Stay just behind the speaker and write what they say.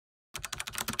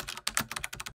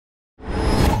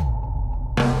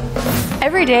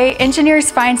Every day,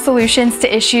 engineers find solutions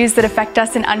to issues that affect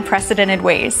us in unprecedented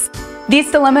ways.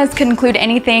 These dilemmas could include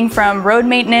anything from road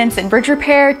maintenance and bridge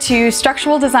repair to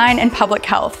structural design and public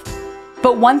health.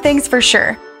 But one thing's for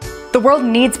sure, the world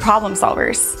needs problem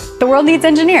solvers. The world needs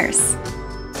engineers.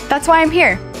 That's why I'm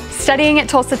here, studying at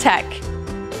Tulsa Tech.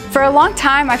 For a long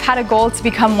time, I've had a goal to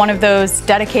become one of those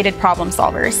dedicated problem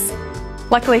solvers.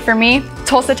 Luckily for me,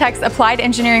 Tulsa Tech's Applied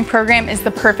Engineering program is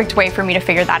the perfect way for me to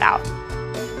figure that out.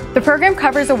 The program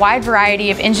covers a wide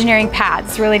variety of engineering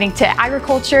paths relating to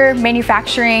agriculture,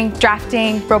 manufacturing,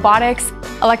 drafting, robotics,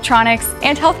 electronics,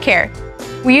 and healthcare.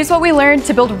 We use what we learned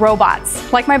to build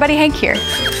robots, like my buddy Hank here.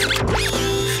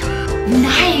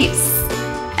 Nice!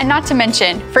 And not to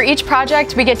mention, for each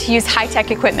project, we get to use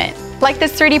high-tech equipment, like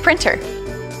this 3D printer.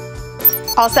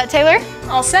 All set, Taylor?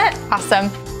 All set. Awesome.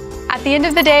 At the end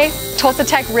of the day, Tulsa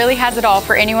Tech really has it all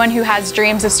for anyone who has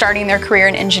dreams of starting their career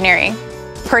in engineering.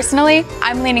 Personally,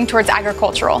 I'm leaning towards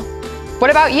agricultural. What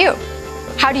about you?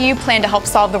 How do you plan to help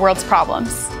solve the world's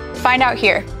problems? Find out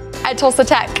here at Tulsa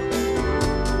Tech.